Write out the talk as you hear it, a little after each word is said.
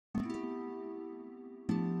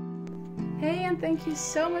Hey, and thank you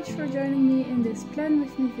so much for joining me in this Plan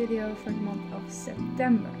With Me video for the month of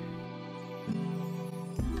September.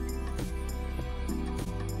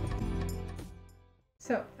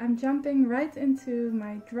 So I'm jumping right into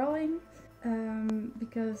my drawing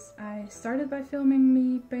because I started by filming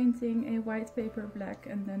me painting a white paper black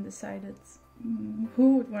and then decided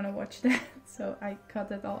who would want to watch that, so I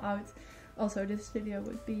cut it all out. Also, this video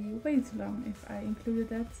would be way too long if I included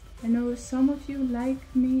that. I know some of you like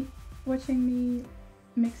me watching me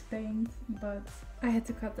mix paint, but I had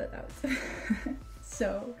to cut that out.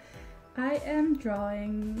 So I am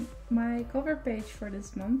drawing my cover page for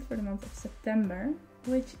this month, for the month of September,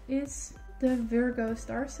 which is the Virgo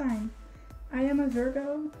star sign. I am a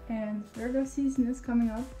Virgo and Virgo season is coming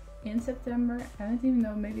up in September. I don't even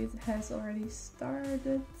know, maybe it has already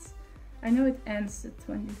started. I know it ends the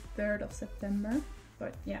 23rd of September,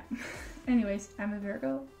 but yeah. Anyways, I'm a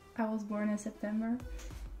Virgo. I was born in September.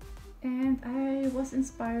 And I was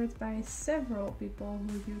inspired by several people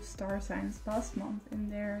who used star signs last month in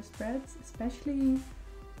their spreads, especially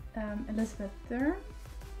Elizabeth Thurr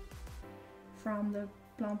from the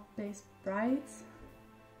Plant-Based Bride.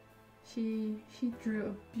 She drew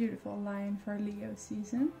a beautiful line for Leo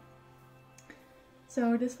season.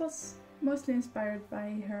 So this was mostly inspired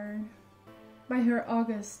by her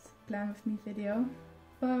August Plan With Me video,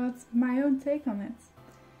 but my own take on it.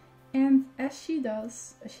 And as she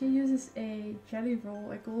does, she uses a jelly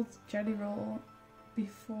roll, a gold jelly roll,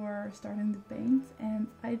 before starting the paint, and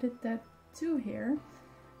I did that too here,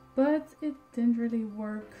 but it didn't really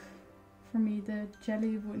work for me. The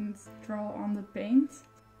jelly wouldn't draw on the paint.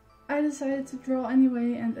 I decided to draw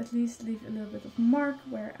anyway and at least leave a little bit of mark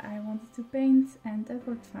where I wanted to paint, and that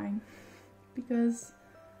worked fine, because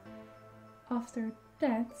after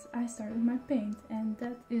that I started my paint, and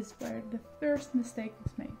that is where the first mistake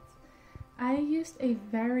was made. I used a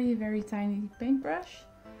very tiny paintbrush,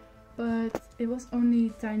 but it was only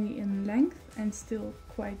tiny in length and still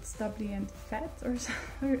quite stubbly and fat, or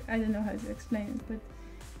I don't know how to explain it, but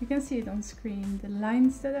you can see it on screen. The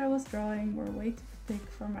lines that I was drawing were way too thick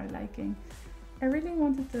for my liking. I really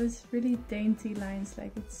wanted those really dainty lines,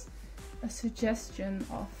 like it's a suggestion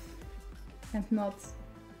of, and not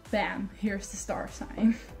bam, here's the star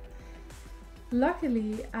sign.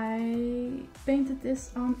 Luckily, I painted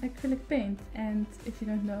this on acrylic paint, and if you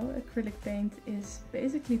don't know, acrylic paint is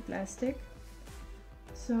basically plastic.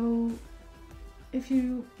 So if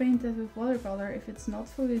you paint it with watercolor, if it's not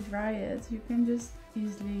fully dry yet, you can just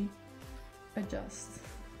easily adjust.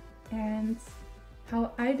 And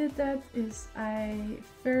how I did that is I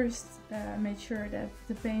first made sure that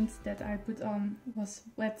the paint that I put on was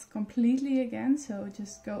wet completely again, so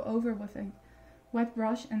just go over with a wet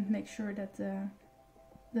brush and make sure that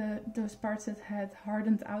those parts that had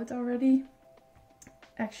hardened out already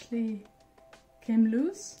actually came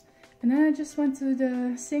loose. And then I just went to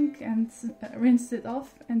the sink and rinsed it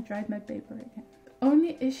off and dried my paper again. The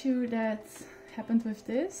only issue that happened with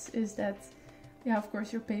this is that, yeah, of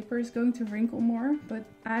course your paper is going to wrinkle more, but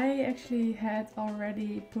I actually had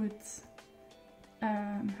already put,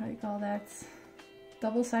 how do you call that,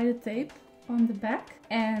 double-sided tape on the back,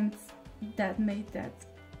 and that made that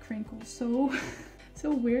crinkle so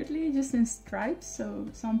weirdly, just in stripes. So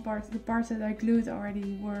some parts, the parts that I glued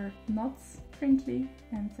already were not crinkly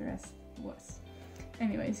and the rest was.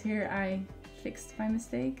 Anyways, here I fixed my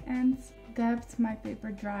mistake and dabbed my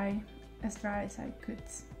paper dry as I could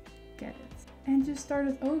get it, and just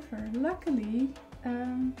started over. Luckily,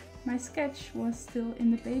 my sketch was still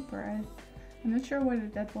in the paper. I'm not sure whether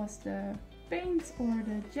that was the paint or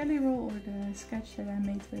the jelly roll or the sketch that I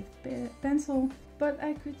made with pencil, but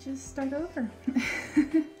I could just start over.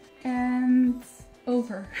 And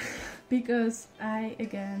over. Because I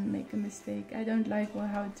again make a mistake. I don't like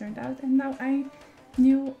how it turned out, and now I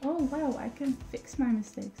knew, oh wow, I can fix my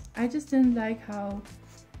mistakes. I just didn't like how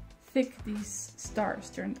thick these stars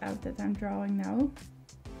turned out that I'm drawing now,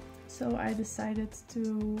 so I decided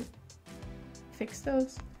to fix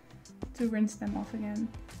those, to rinse them off again,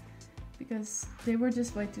 because they were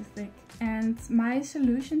just way too thick. And my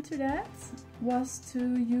solution to that was to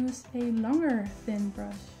use a longer thin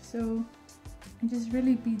brush, so and just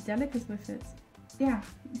really be delicate with it. Yeah,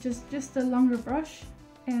 just a longer brush,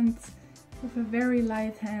 and with a very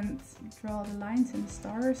light hand draw the lines and the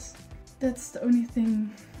stars. That's the only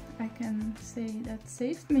thing I can say that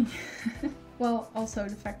saved me. Well, also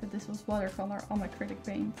the fact that this was watercolor on acrylic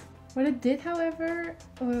paint. What it did, however,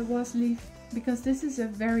 was leave, because this is a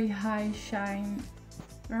very high shine,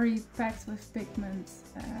 very packed with pigment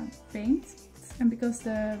paint, and because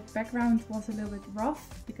the background was a little bit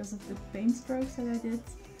rough because of the paint strokes that I did,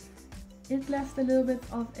 it left a little bit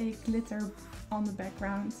of a glitter on the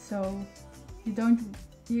background, so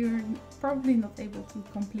you're probably not able to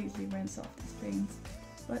completely rinse off this paint.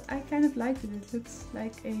 But I kind of like it. It looks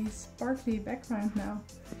like a sparkly background now.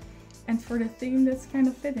 And for the theme, that's kind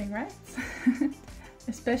of fitting, right?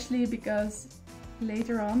 Especially because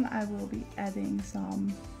later on I will be adding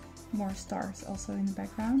some more stars also in the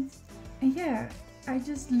background. And yeah, I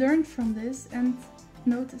just learned from this and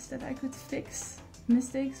noticed that I could fix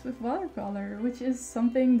mistakes with watercolor, which is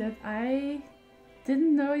something that I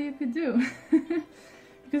didn't know you could do.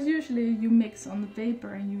 Because usually you mix on the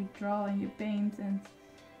paper and you draw and you paint,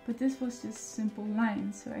 but this was just simple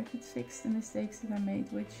lines, so I could fix the mistakes that I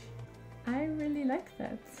made, which I really like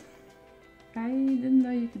that. I didn't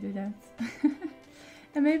know you could do that.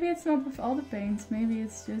 And maybe it's not with all the paints, maybe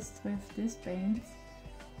it's just with this paint.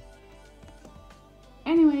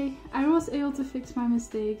 Anyway, I was able to fix my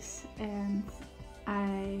mistakes and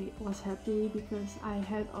I was happy because I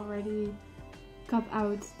had already cut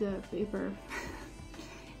out the paper.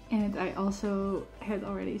 And I also had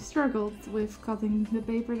already struggled with cutting the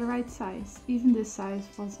paper the right size. Even this size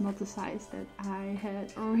was not the size that I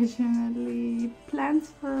had originally planned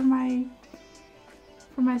for my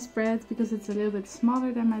spread, because it's a little bit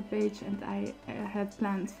smaller than my page and I had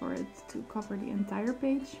planned for it to cover the entire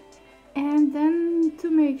page. And then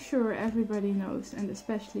to make sure everybody knows, and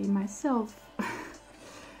especially myself,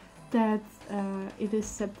 that it is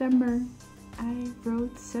September, I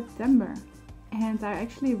wrote September. And I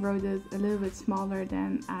actually wrote it a little bit smaller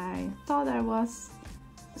than I thought I was.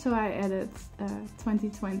 So I added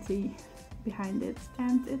 2020 behind it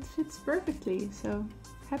and it fits perfectly. So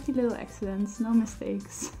happy little accidents, no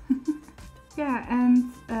mistakes. Yeah,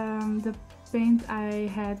 and the paint I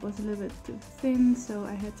had was a little bit too thin, so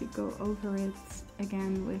I had to go over it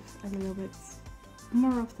again with a little bit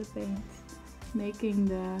more of the paint, making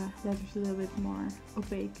the letters a little bit more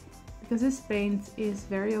opaque. Because this paint is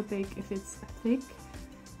very opaque if it's thick,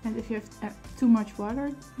 and if you have too much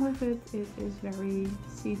water with it, it is very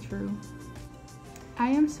see-through. I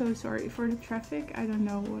am so sorry for the traffic. I don't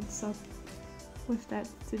know what's up with that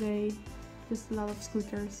today. Just a lot of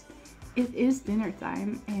scooters. It is dinner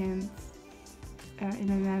time, and in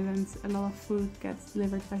the Netherlands a lot of food gets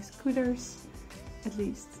delivered by scooters. At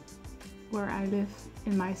least where I live,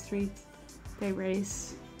 in my street, they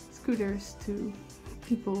race scooters to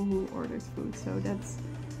people who ordered food, so that's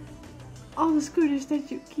all the scooters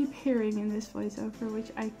that you keep hearing in this voiceover,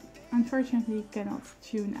 which I unfortunately cannot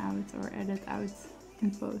tune out or edit out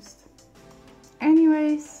in post.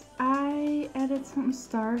 Anyways, I added some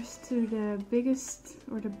stars to the biggest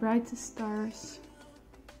or the brightest stars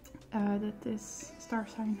that this star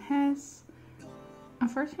sign has.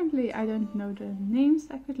 Unfortunately, I don't know the names.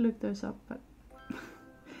 I could look those up, but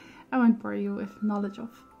I won't bore you with knowledge of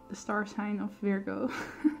the star sign of Virgo.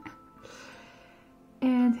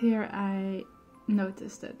 And here I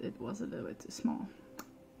noticed that it was a little bit too small,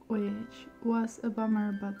 which was a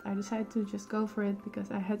bummer, but I decided to just go for it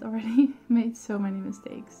because I had already made so many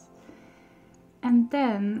mistakes. And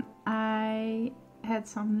then I had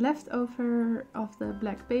some leftover of the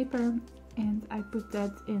black paper and I put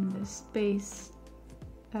that in the space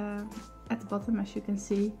at the bottom, as you can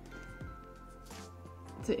see,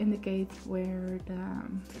 to indicate where the,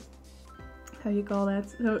 how you call that,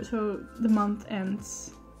 so the month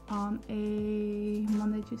ends on a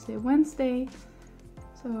Monday, Tuesday, Wednesday,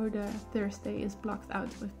 so the Thursday is blocked out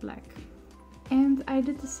with black. And I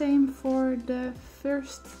did the same for the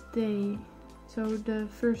first day, so the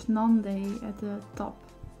first non-day at the top,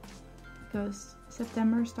 because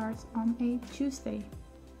September starts on a Tuesday.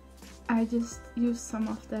 I just used some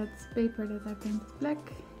of that paper that I painted black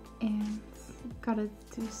and cut it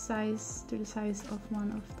to the size of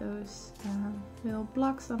one of those little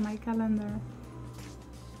blocks on my calendar.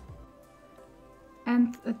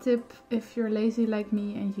 And a tip, if you're lazy like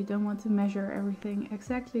me and you don't want to measure everything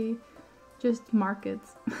exactly, just mark it.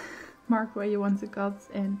 Mark where you want to cut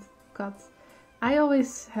and cut. I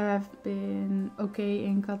always have been okay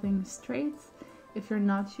in cutting straight. If you're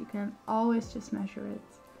not, you can always just measure it.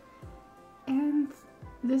 And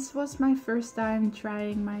this was my first time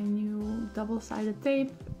trying my new double-sided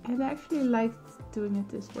tape, and I actually liked doing it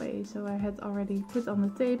this way, so I had already put on the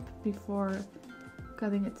tape before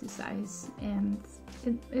cutting it to size, and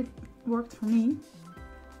it worked for me.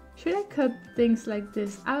 Should I cut things like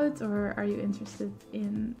this out, or are you interested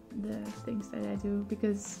in the things that I do?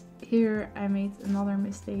 Because here I made another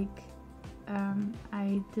mistake.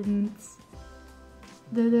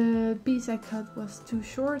 The piece I cut was too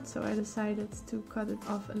short, so I decided to cut it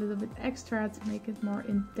off a little bit extra to make it more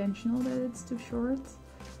intentional that it's too short.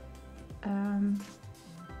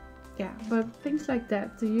 yeah, but things like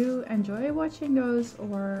that. Do you enjoy watching those,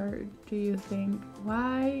 or do you think,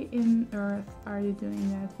 why in earth are you doing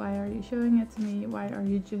that? Why are you showing it to me? Why are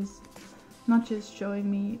you just not just showing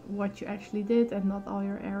me what you actually did and not all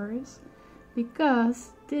your errors?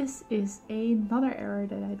 Because this is another error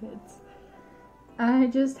that I did. I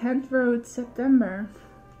just hand wrote September.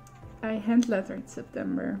 I hand lettered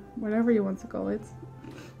September, whatever you want to call it,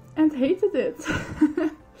 and hated it.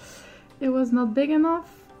 It was not big enough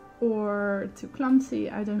or too clumsy.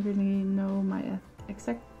 I don't really know my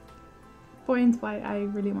exact point why I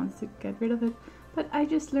really wanted to get rid of it, but I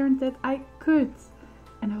just learned that I could,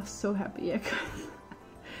 and I was so happy I could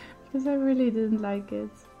because I really didn't like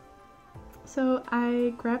it. So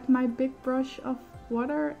I grabbed my big brush of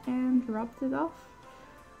water and rubbed it off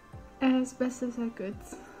as best as I could.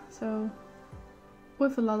 So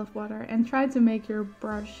with a lot of water, and try to make your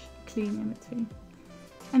brush clean in between.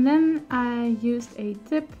 And then I used a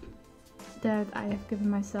tip that I have given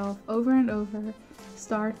myself over and over: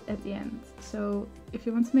 start at the end. So if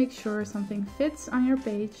you want to make sure something fits on your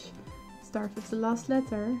page, start with the last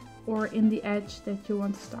letter or in the edge that you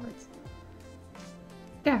want to start.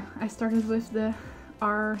 Yeah, I started with the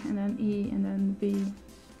R and then E and then B,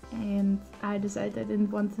 and I decided I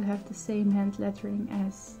didn't want to have the same hand lettering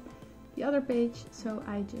as the other page, so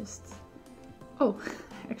I just, I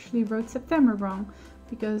actually wrote September wrong,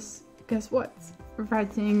 because guess what?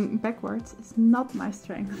 Writing backwards is not my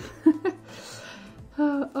strength.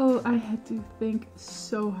 I had to think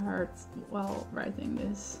so hard while writing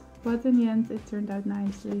this, but in the end it turned out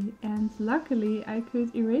nicely, and luckily I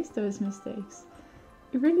could erase those mistakes.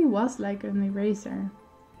 It really was like an eraser.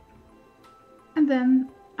 And then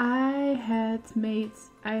I had made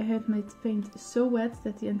paint so wet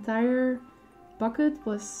that the entire bucket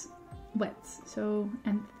was wet,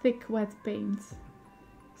 and thick wet paint.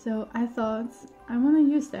 So I thought, I want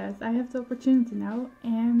to use that. I have the opportunity now,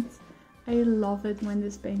 and I love it when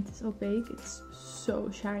this paint is opaque. It's so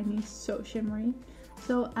shiny, so shimmery.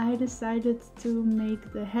 So I decided to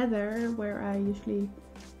make the header, where I usually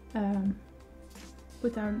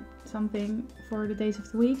put down something for the days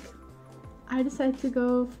of the week, I decided to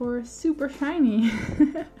go for super shiny.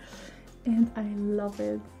 And I love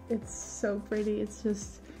it. It's so pretty. It's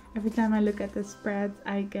just, every time I look at the spread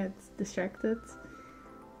I get distracted.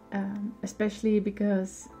 Especially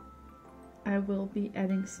because I will be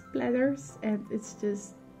adding splatters, and it's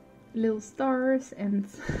just little stars, and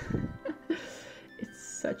it's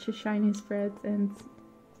such a shiny spread, and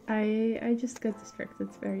I just get distracted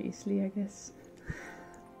very easily, I guess.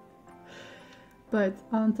 But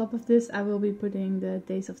on top of this, I will be putting the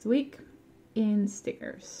days of the week in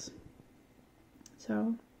stickers.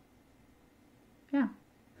 So yeah,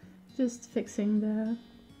 just fixing the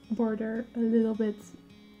border a little bit,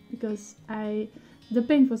 because the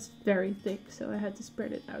paint was very thick, so I had to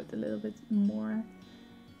spread it out a little bit more,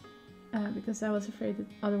 because I was afraid that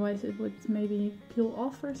otherwise it would maybe peel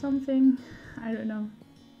off or something. I don't know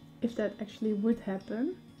if that actually would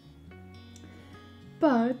happen.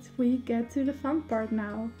 But we get to the fun part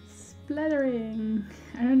now, splattering.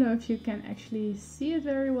 I don't know if you can actually see it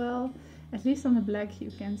very well, at least on the black you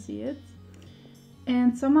can see it.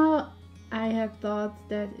 And somehow I had thought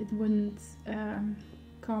that it wouldn't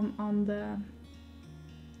come on the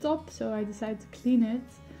top, so I decided to clean it,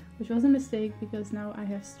 which was a mistake, because now I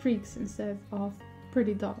have streaks instead of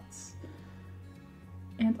pretty dots.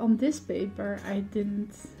 And on this paper I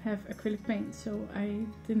didn't have acrylic paint, so I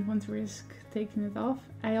didn't want to risk taking it off.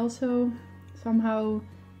 I also, somehow,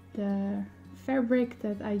 the fabric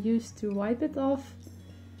that I used to wipe it off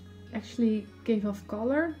actually gave off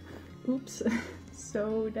color. Oops.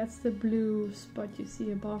 So that's the blue spot you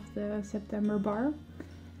see above the September bar.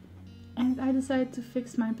 And I decided to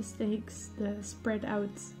fix my mistakes, the spread out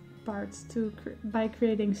parts, by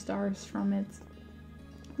creating stars from it.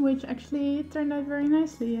 Which actually turned out very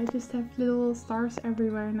nicely. I just have little stars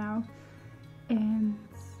everywhere now. And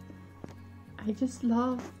I just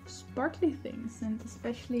love sparkly things, and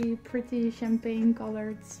especially pretty champagne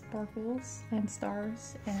colored sparkles and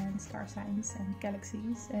stars and star signs and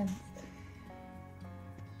galaxies, and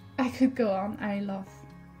I could go on. I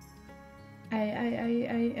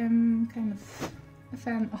am kind of a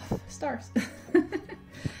fan of stars.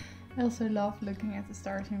 I also love looking at the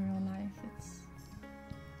stars in real life. It's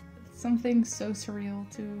something so surreal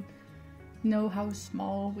to know how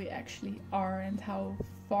small we actually are and how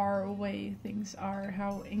far away things are,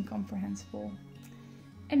 how incomprehensible.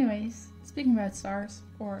 Anyways, speaking about stars,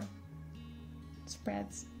 or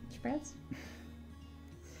spreads,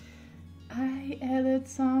 I added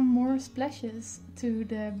some more splashes to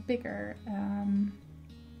the big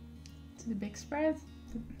spread.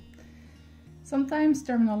 Sometimes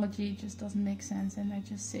terminology just doesn't make sense and I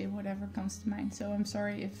just say whatever comes to mind. So I'm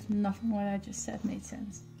sorry if nothing what I just said made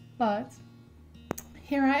sense. But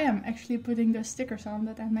here I am actually putting those stickers on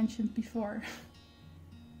that I mentioned before.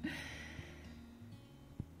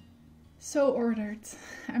 So ordered.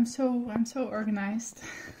 I'm so organized.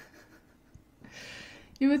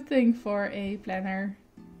 You would think for a planner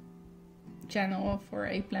channel, for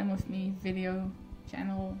a plan with me video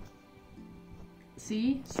channel.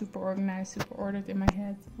 See? Super organized, super ordered in my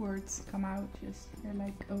head. Words come out, just they're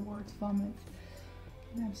like a word vomit.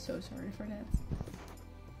 And I'm so sorry for that.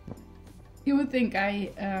 You would think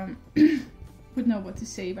I would know what to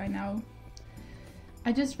say by now.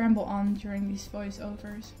 I just ramble on during these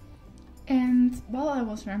voiceovers. And while I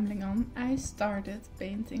was rambling on, I started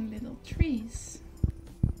painting little trees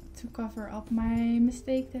to cover up my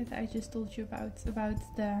mistake that I just told you about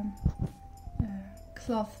the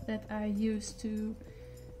cloth that I used to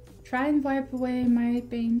try and wipe away my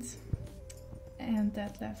paint, and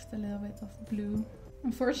that left a little bit of blue.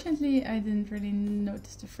 Unfortunately, I didn't really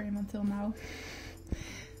notice the frame until now.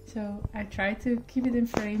 So I tried to keep it in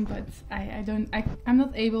frame, but I'm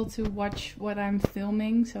not able to watch what I'm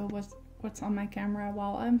filming, so what's on my camera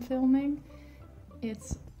while I'm filming.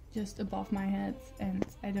 It's just above my head and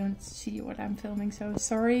I don't see what I'm filming, so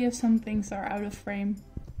sorry if some things are out of frame.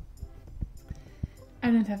 I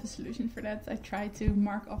don't have a solution for that. I tried to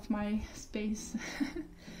mark off my space.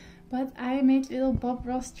 But I made little Bob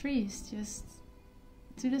Ross trees just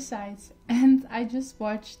to the sides. And I just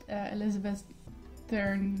watched Elizabeth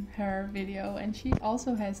Turn her video, and she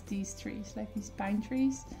also has these trees, like these pine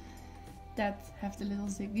trees that have the little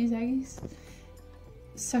ziggy zaggies.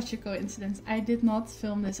 Such a coincidence. I did not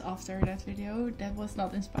film this after that video. That was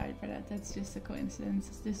not inspired by that. That's just a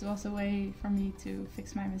coincidence. This was a way for me to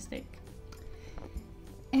fix my mistake.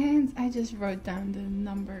 And I just wrote down the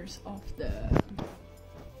numbers of the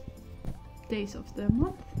days of the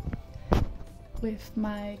month with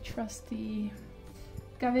my trusty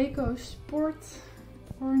Kaweco Sport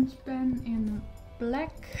orange pen in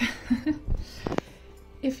black.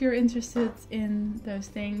 If you're interested in those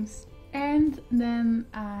things. And then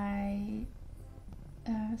I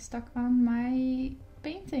stuck on my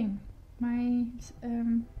painting, my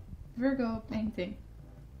Virgo painting,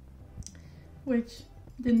 which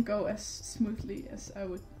didn't go as smoothly as I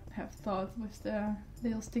would have thought with the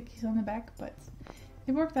little stickies on the back, but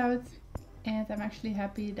it worked out, and I'm actually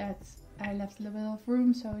happy that I left a little bit of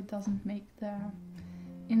room so it doesn't make the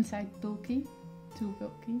inside bulky, too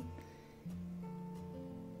bulky.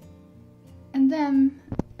 And then,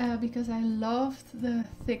 because I loved the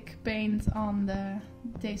thick paint on the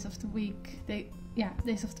days of the week,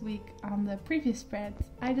 days of the week on the previous spread,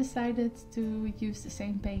 I decided to use the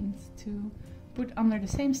same paint to put under the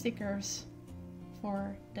same stickers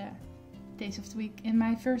for the days of the week in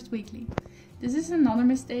my first weekly. This is another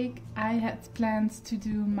mistake. I had planned to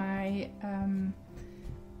do my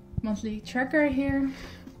monthly tracker here.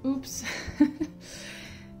 Oops.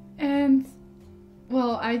 And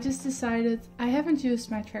well, I just decided I haven't used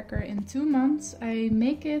my tracker in 2 months. I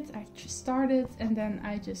make it, I just start it, and then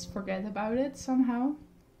I just forget about it somehow.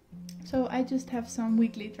 So I just have some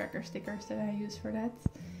weekly tracker stickers that I use for that.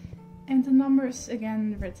 And the numbers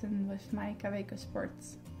again written with my Kaweco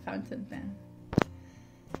Sports fountain pen.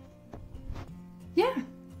 Yeah,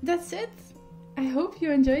 that's it. I hope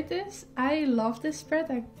you enjoyed this. I love this spread.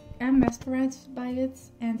 I am mesmerized by it.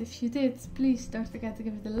 And if you did, please don't forget to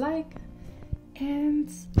give it a like.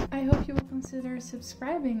 And I hope you will consider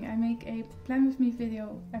subscribing. I make a plan with me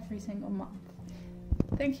video every single month.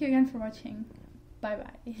 Thank you again for watching. Bye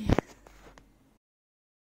bye.